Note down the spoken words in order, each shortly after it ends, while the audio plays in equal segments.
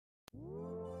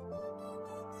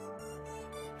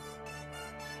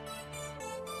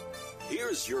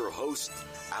Here's your host,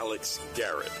 Alex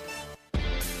Garrett.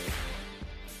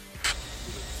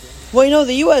 Well,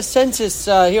 the US Census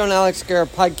here on Alex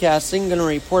Garrett Podcasting, going to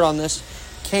report on this,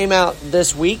 came out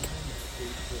this week.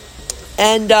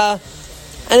 And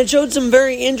it showed some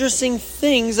very interesting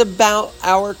things about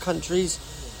our country's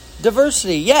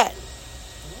diversity. Yet,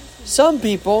 some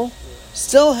people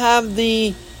still have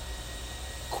the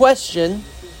question,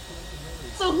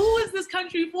 so who is this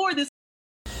country for?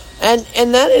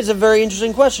 And that is a very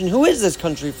interesting question. Who is this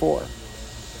country for?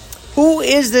 Who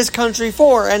is this country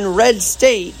for? And Red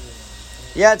State,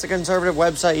 yeah, it's a conservative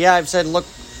website. Yeah, I've said look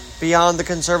beyond the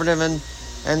conservative and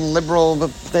liberal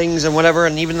things and whatever,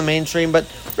 and even the mainstream.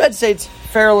 But Red State's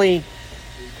fairly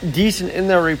decent in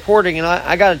their reporting, and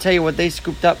I got to tell you what they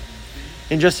scooped up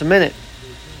in just a minute.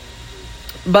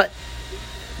 But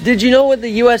did you know what the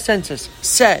US Census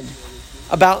said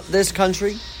about this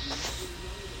country?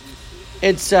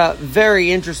 It's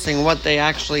very interesting what they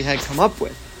actually had come up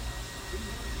with.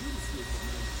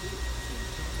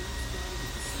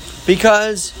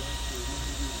 Because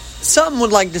some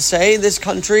would like to say this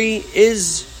country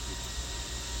is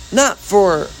not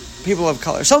for people of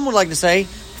color. Some would like to say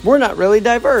we're not really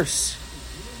diverse.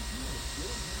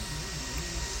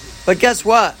 But guess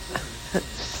what?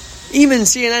 Even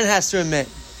CNN has to admit,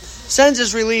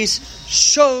 census release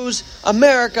shows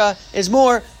America is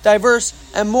more diverse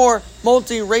and more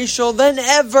multiracial than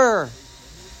ever.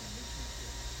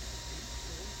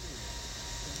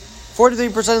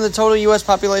 43% of the total U.S.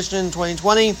 population in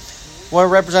 2020 were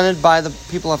represented by the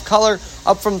people of color,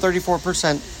 up from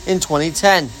 34% in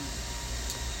 2010.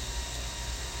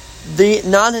 The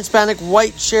non-Hispanic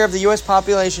white share of the U.S.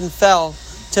 population fell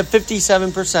to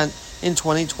 57% in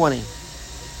 2020.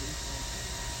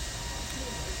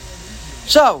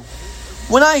 So,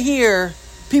 when I hear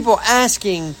people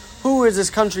asking, who is this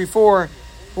country for,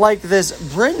 like this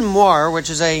Bryn Mawr, which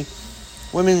is a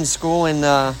women's school in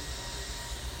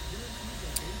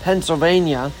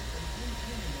Pennsylvania,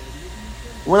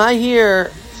 when I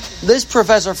hear this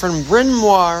professor from Bryn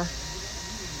Mawr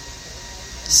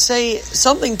say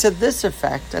something to this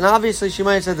effect, and obviously she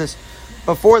might have said this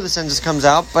before the census comes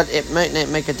out, but it might not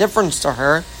make a difference to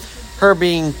her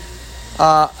being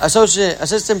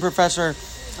assistant professor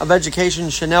of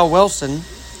education Chanel Wilson,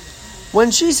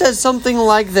 when she says something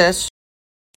like this,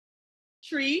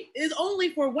 tree is only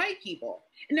for white people.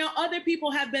 Now, other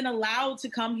people have been allowed to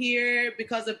come here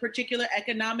because of particular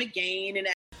economic gain and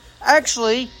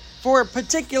actually for a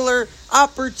particular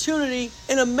opportunity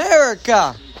in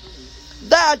America.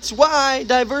 That's why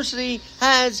diversity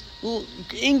has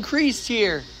increased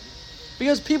here.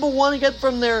 Because people want to get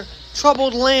from their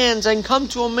troubled lands and come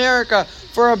to America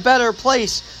for a better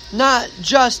place, not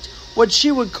just what she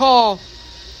would call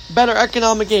better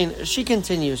economic gain. She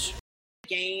continues.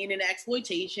 Gain and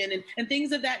exploitation and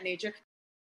things of that nature.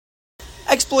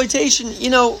 Exploitation,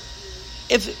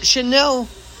 if Chanel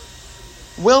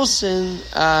Wilson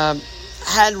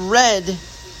had read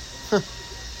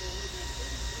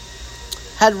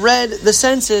the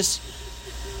census,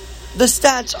 the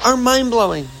stats are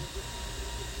mind-blowing.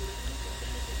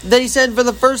 They said for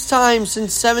the first time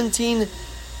since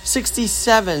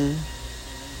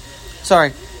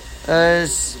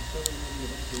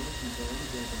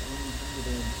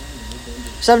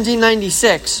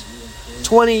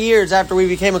 20 years after we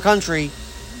became a country,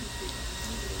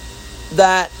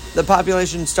 that the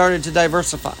population started to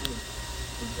diversify.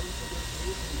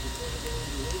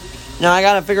 Now I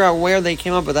gotta figure out where they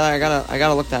came up with that. I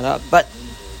gotta look that up. But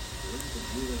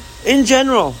in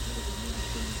general,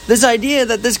 this idea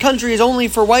that this country is only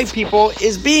for white people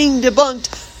is being debunked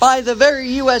by the very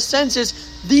U.S. Census.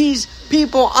 These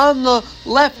people on the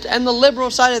left and the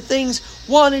liberal side of things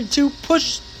wanted to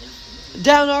push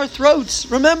down our throats.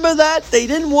 Remember that? They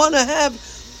didn't want to have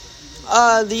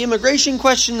the immigration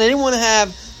question. They didn't want to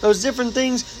have those different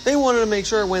things. They wanted to make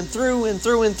sure it went through and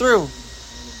through and through.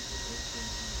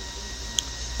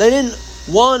 They didn't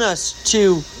want us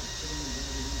to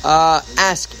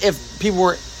ask if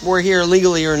people were here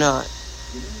legally or not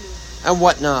and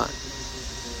whatnot.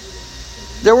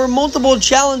 There were multiple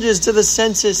challenges to the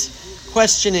census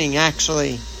questioning,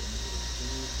 actually.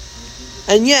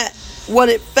 And yet, what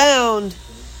it found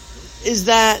is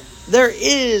that there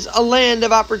is a land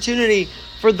of opportunity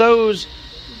for those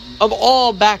of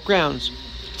all backgrounds.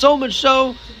 So much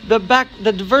so, the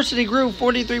diversity grew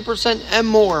 43% and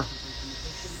more,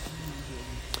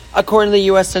 according to the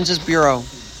U.S. Census Bureau.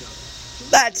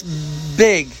 That's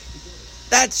big.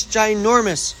 That's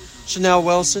ginormous, Chanel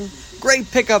Wilson. Great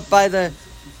pickup by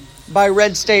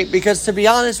Red State, because to be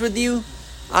honest with you,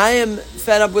 I am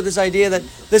fed up with this idea that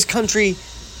this country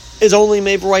is only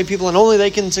made for white people and only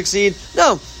they can succeed.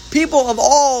 No, people of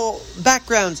all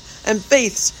backgrounds and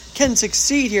faiths can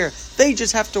succeed here. They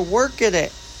just have to work at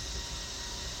it.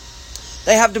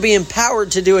 They have to be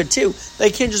empowered to do it too. They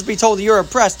can't just be told you're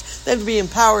oppressed. They have to be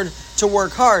empowered to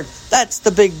work hard. That's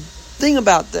the big thing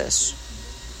about this.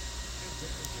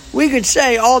 We could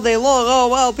say all day long, oh,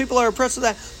 well, people are oppressed with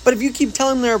that. But if you keep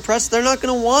telling them they're oppressed, they're not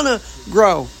going to want to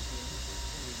grow.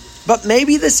 But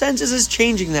maybe the census is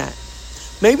changing that.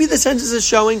 Maybe the census is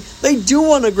showing they do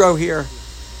want to grow here.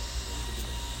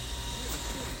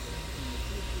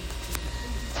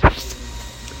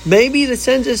 Maybe the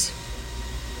census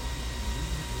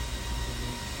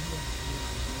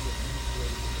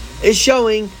is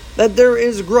showing that there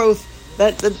is growth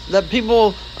that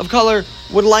people of color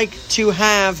would like to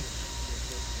have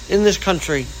in this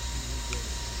country.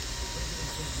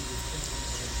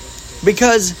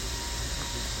 Because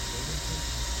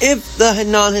if the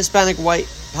non-Hispanic white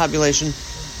population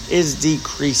is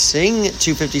decreasing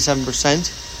to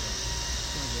 57%,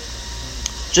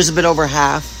 just a bit over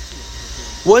half,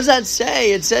 what does that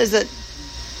say? It says that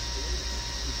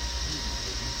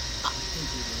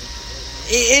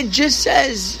it just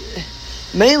says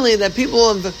mainly that people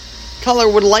of color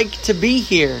would like to be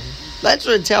here. That's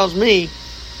what it tells me.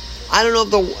 I don't know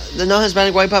if the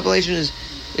non-Hispanic white population is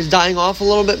dying off a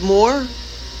little bit more.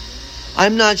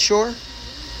 I'm not sure.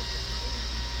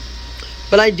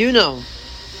 But I do know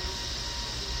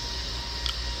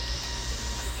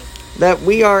that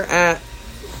we are at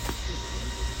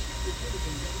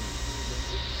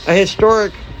a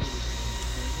historic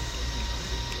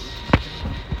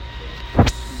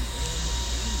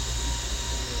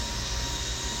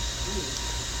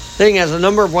thing as a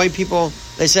number of white people,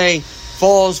 they say,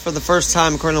 falls for the first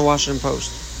time according to the Washington Post.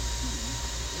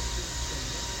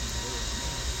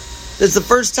 This is the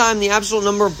first time the absolute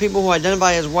number of people who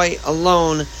identify as white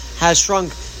alone has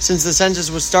shrunk since the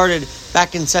census was started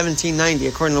back in 1790,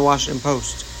 according to the Washington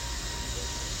Post.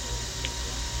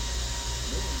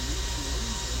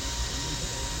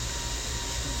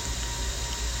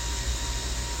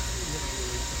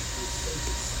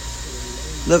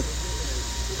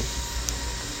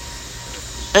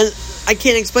 And I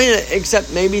can't explain it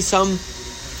except maybe some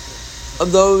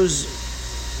of those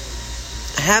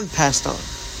have passed on.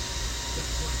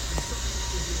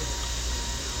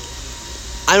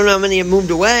 I don't know how many have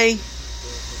moved away,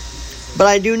 but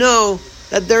I do know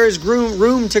that there is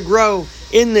room to grow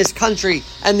in this country,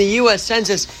 and the US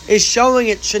Census is showing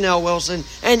it, Chanel Wilson,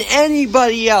 and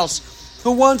anybody else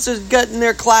who wants to get in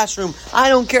their classroom. I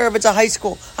don't care if it's a high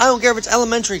school, I don't care if it's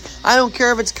elementary, I don't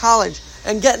care if it's college,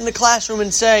 and get in the classroom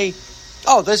and say,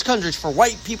 oh, this country's for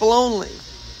white people only.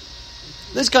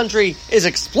 This country is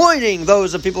exploiting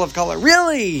those of people of color.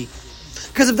 Really?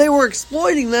 Because if they were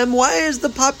exploiting them, why is the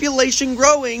population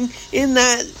growing in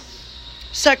that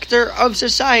sector of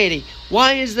society?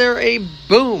 Why is there a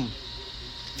boom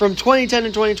from 2010 to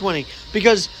 2020?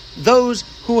 Because those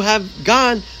who have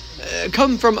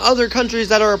come from other countries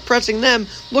that are oppressing them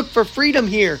look for freedom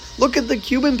here. Look at the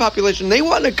Cuban population. They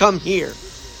want to come here.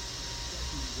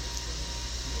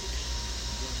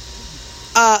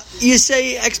 You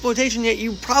say exploitation, yet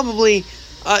you probably,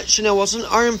 Chanel Wilson,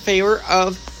 are in favor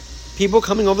of people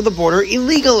coming over the border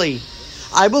illegally.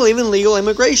 I believe in legal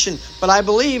immigration, but I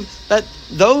believe that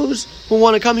those who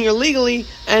want to come here legally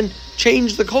and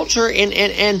change the culture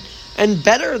and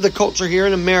better the culture here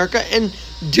in America and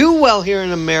do well here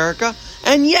in America.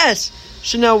 And yes,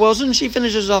 Chanel Wilson, she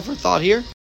finishes off her thought here.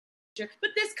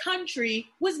 But this country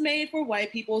was made for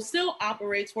white people, still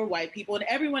operates for white people, and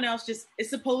everyone else just is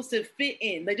supposed to fit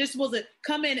in. They're just supposed to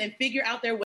come in and figure out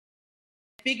their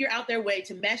way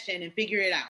to mesh in and figure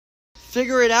it out.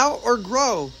 Figure it out or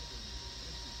grow.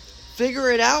 Figure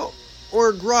it out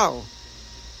or grow.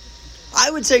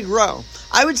 I would say grow.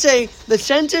 I would say the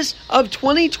census of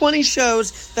 2020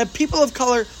 shows that people of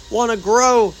color want to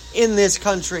grow in this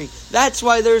country. That's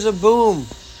why there's a boom.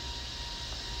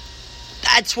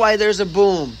 That's why there's a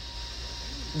boom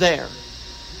there.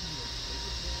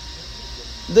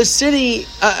 The city,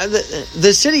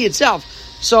 the city itself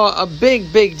saw a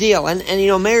big deal, and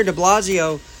Mayor De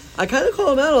Blasio, I kind of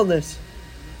call him out on this.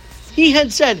 He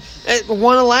had said,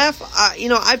 "Want to laugh?"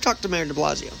 I've talked to Mayor De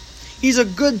Blasio. He's a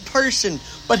good person,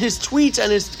 but his tweets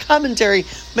and his commentary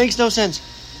makes no sense.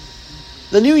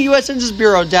 The new US Census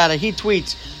Bureau data he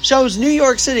tweets shows New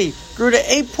York City grew to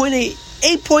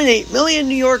 8.8 million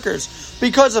New Yorkers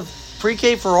because of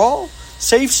pre-K for all,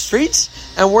 safe streets,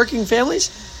 and working families.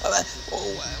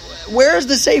 Where's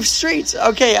the safe streets?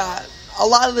 Okay, a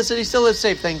lot of the city still is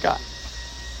safe, thank God.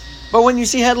 But when you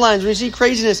see headlines, when you see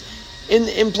craziness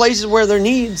in places where there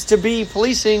needs to be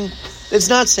policing, It's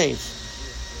not safe.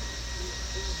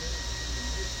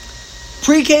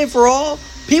 Pre-K for all,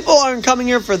 people aren't coming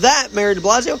here for that, Mayor de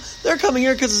Blasio. They're coming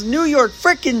here because it's New York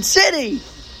freaking City.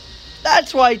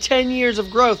 That's why 10 years of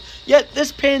growth. Yet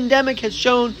this pandemic has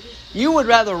shown you would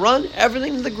rather run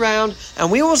everything to the ground,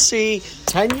 and we will see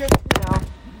 10 years from now.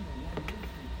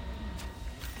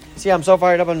 See, I'm so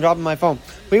fired up, I'm dropping my phone.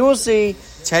 We will see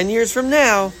 10 years from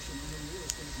now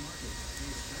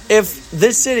if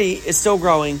this city is still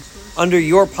growing under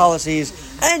your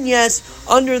policies, and yes,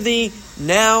 under the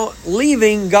now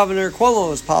leaving Governor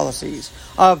Cuomo's policies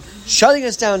of shutting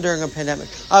us down during a pandemic,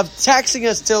 of taxing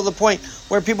us till the point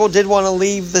where people did want to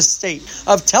leave the state,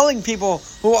 of telling people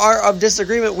who are of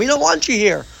disagreement, we don't want you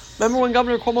here. Remember when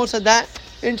Governor Cuomo said that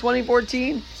in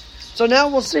 2014? So now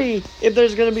we'll see if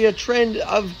there's going to be a trend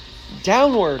of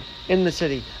downward in the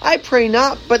city. I pray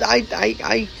not, but I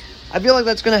feel like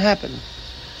that's going to happen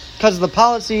because of the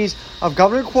policies of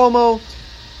Governor Cuomo,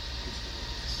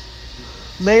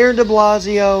 Mayor de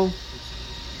Blasio,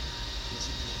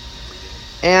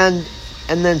 and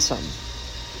then some.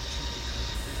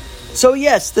 So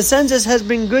yes, the census has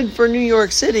been good for New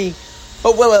York City,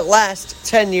 but will it last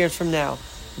 10 years from now?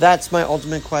 That's my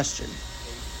ultimate question.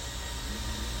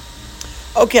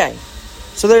 Okay,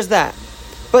 so there's that.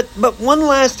 But one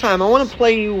last time, I want to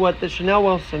play you what the Chanel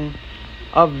Wilson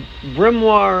of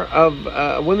Brimoire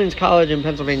of Women's College in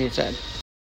Pennsylvania said.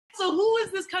 So who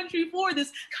is this country for?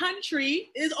 This country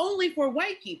is only for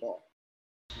white people.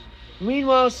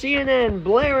 Meanwhile, CNN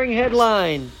blaring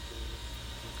headline.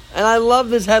 And I love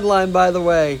this headline, by the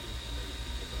way.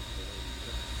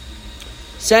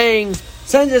 Saying,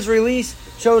 census release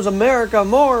shows America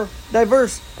more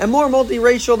diverse and more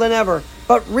multiracial than ever.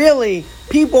 But really,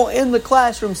 people in the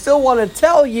classroom still want to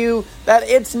tell you that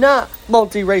it's not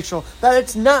multiracial, that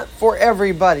it's not for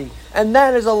everybody. And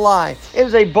that is a lie. It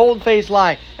is a bold-faced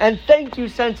lie. And thank you,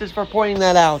 Census, for pointing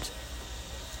that out.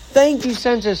 Thank you,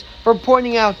 Census, for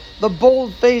pointing out the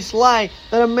bold-faced lie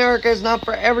that America is not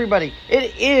for everybody.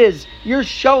 It is. You're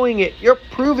showing it. You're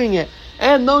proving it.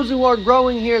 And those who are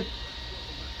growing here,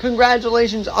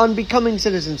 congratulations on becoming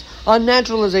citizens, on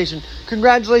naturalization.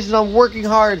 Congratulations on working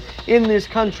hard in this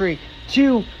country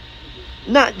to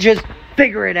not just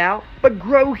figure it out, but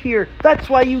grow here. That's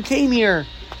why you came here.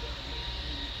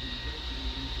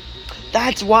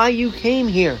 That's why you came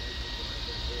here.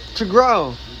 To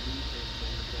grow.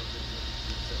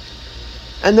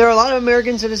 And there are a lot of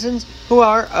American citizens who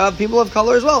are people of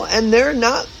color as well. And they're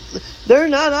not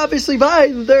obviously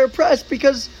buying. They're oppressed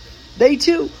because they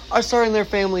too are starting their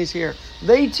families here.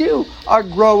 They too are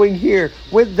growing here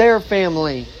with their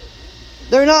family.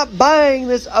 They're not buying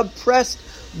this oppressed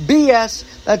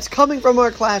BS that's coming from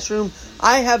our classroom.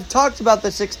 I have talked about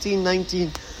the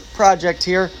 1619 project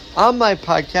here on my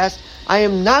podcast. I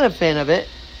am not a fan of it.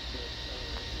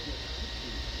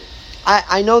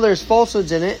 I know there's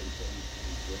falsehoods in it.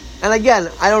 And again,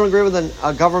 I don't agree with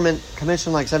a government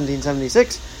commission like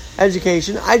 1776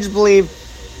 education. I just believe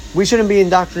we shouldn't be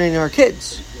indoctrinating our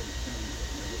kids.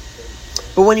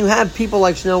 But when you have people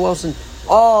like Chanel Wilson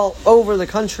all over the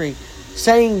country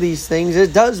saying these things,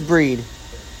 it does breed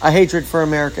a hatred for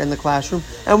America in the classroom.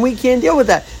 And we can't deal with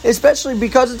that, especially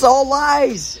because it's all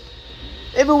lies.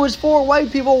 If it was for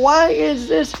white people, why is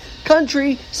this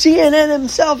country, CNN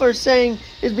himself are saying,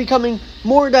 is becoming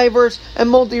more diverse and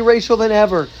multiracial than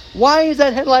ever? Why is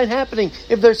that headline happening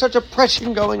if there's such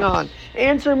oppression going on?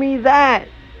 Answer me that,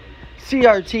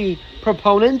 CRT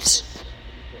proponents,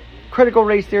 critical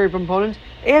race theory proponents.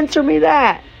 Answer me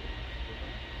that.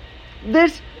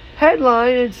 This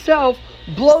headline itself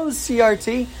blows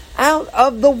CRT out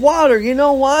of the water. You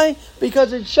know why?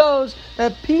 Because it shows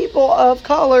that people of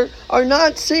color are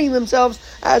not seeing themselves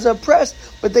as oppressed,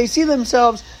 but they see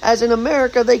themselves as in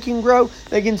America they can grow,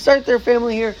 they can start their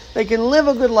family here, they can live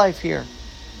a good life here.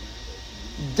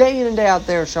 Day in and day out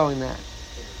they're showing that.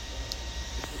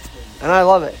 And I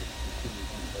love it.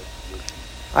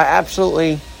 I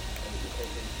absolutely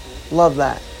love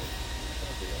that.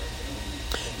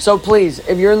 So please,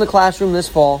 if you're in the classroom this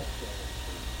fall,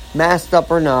 masked up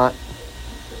or not,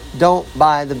 don't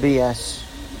buy the BS.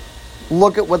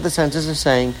 Look at what the census is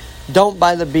saying. Don't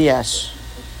buy the BS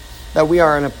that we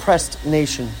are an oppressed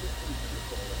nation.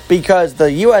 Because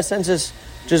the US Census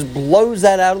just blows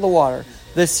that out of the water.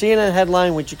 The CNN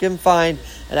headline, which you can find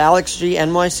at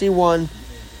AlexGNYC1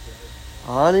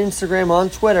 on Instagram, on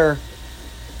Twitter,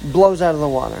 blows out of the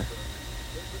water.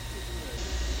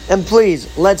 And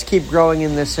please, let's keep growing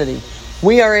in this city.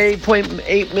 We are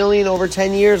 8.8 million over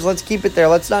 10 years. Let's keep it there.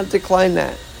 Let's not decline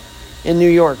that in New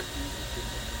York.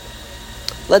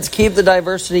 Let's keep the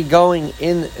diversity going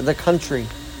in the country.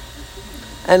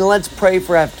 And let's pray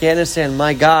for Afghanistan.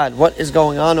 My God, what is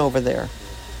going on over there?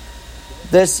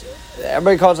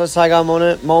 Everybody calls us Saigon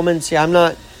moments. Yeah, I'm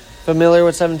not familiar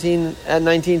with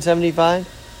 1975.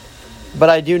 But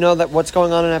I do know that what's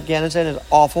going on in Afghanistan is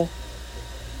awful.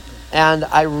 And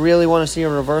I really want to see a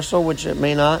reversal, which it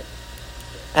may not.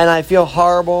 And I feel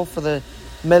horrible for the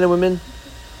men and women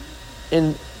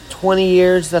in 20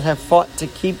 years that have fought to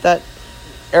keep that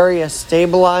area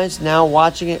stabilized, now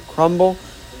watching it crumble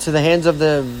to the hands of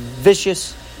the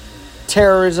vicious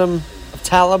terrorism of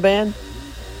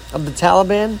the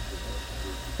Taliban.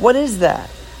 What is that?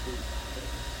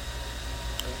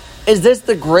 Is this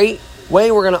the great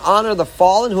way we're going to honor the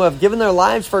fallen who have given their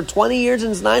lives for 20 years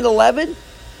since 9/11?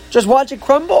 Just watch it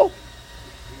crumble?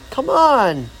 Come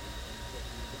on.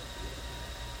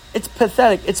 It's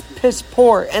pathetic. It's piss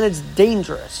poor. And it's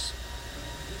dangerous.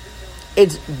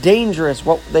 It's dangerous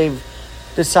what they've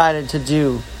decided to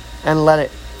do and let it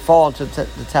fall to the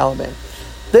Taliban.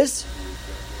 This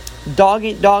dog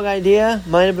eat dog idea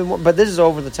might have been more, but this is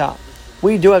over the top.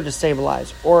 We do have to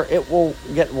stabilize or it will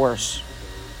get worse.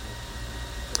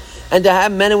 And to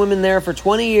have men and women there for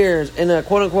 20 years in a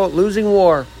quote-unquote losing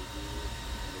war,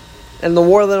 and the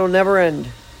war that will never end,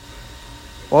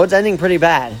 well, it's ending pretty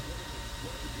bad.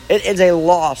 It is a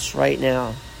loss right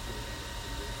now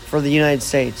for the United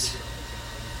States.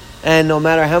 And no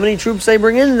matter how many troops they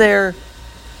bring in there,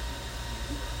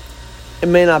 it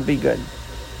may not be good.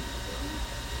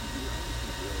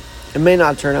 It may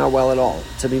not turn out well at all,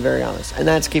 to be very honest. And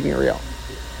that's keeping it real.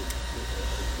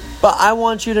 But I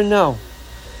want you to know,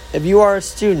 if you are a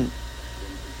student,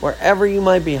 wherever you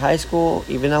might be, high school,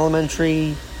 even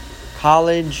elementary,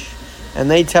 college, and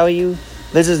they tell you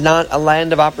this is not a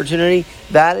land of opportunity,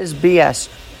 that is BS.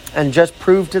 And just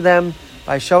prove to them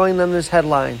by showing them this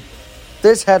headline.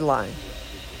 This headline,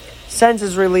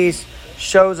 census release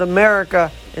shows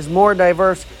America is more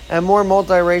diverse and more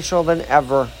multiracial than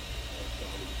ever.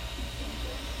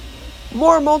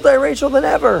 More multiracial than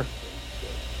ever.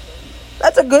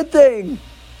 That's a good thing.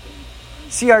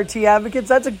 CRT advocates,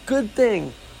 that's a good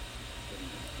thing.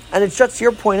 And it shuts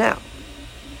your point out.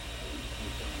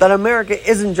 That America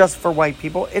isn't just for white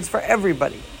people, it's for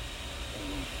everybody.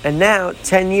 And now,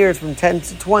 10 years from 10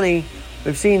 to 20,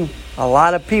 we've seen a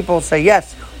lot of people say,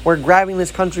 yes, we're grabbing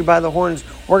this country by the horns.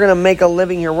 We're going to make a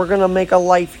living here. We're going to make a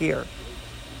life here.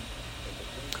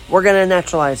 We're going to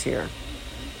naturalize here.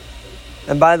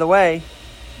 And by the way,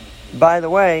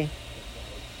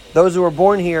 those who were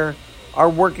born here are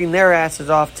working their asses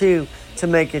off too to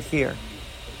make it here.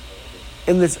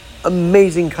 In this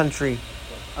amazing country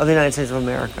of the United States of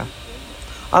America.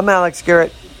 I'm Alex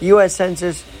Garrett, US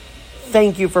Census.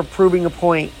 Thank you for proving a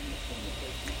point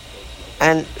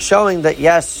and showing that,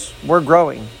 yes, we're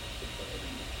growing.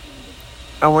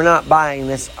 And we're not buying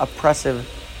this oppressive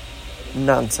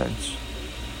nonsense.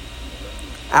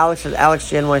 Alex at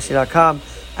alexgnyc.com.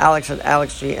 Alex at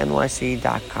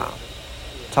alexgnyc.com.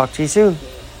 Talk to you soon.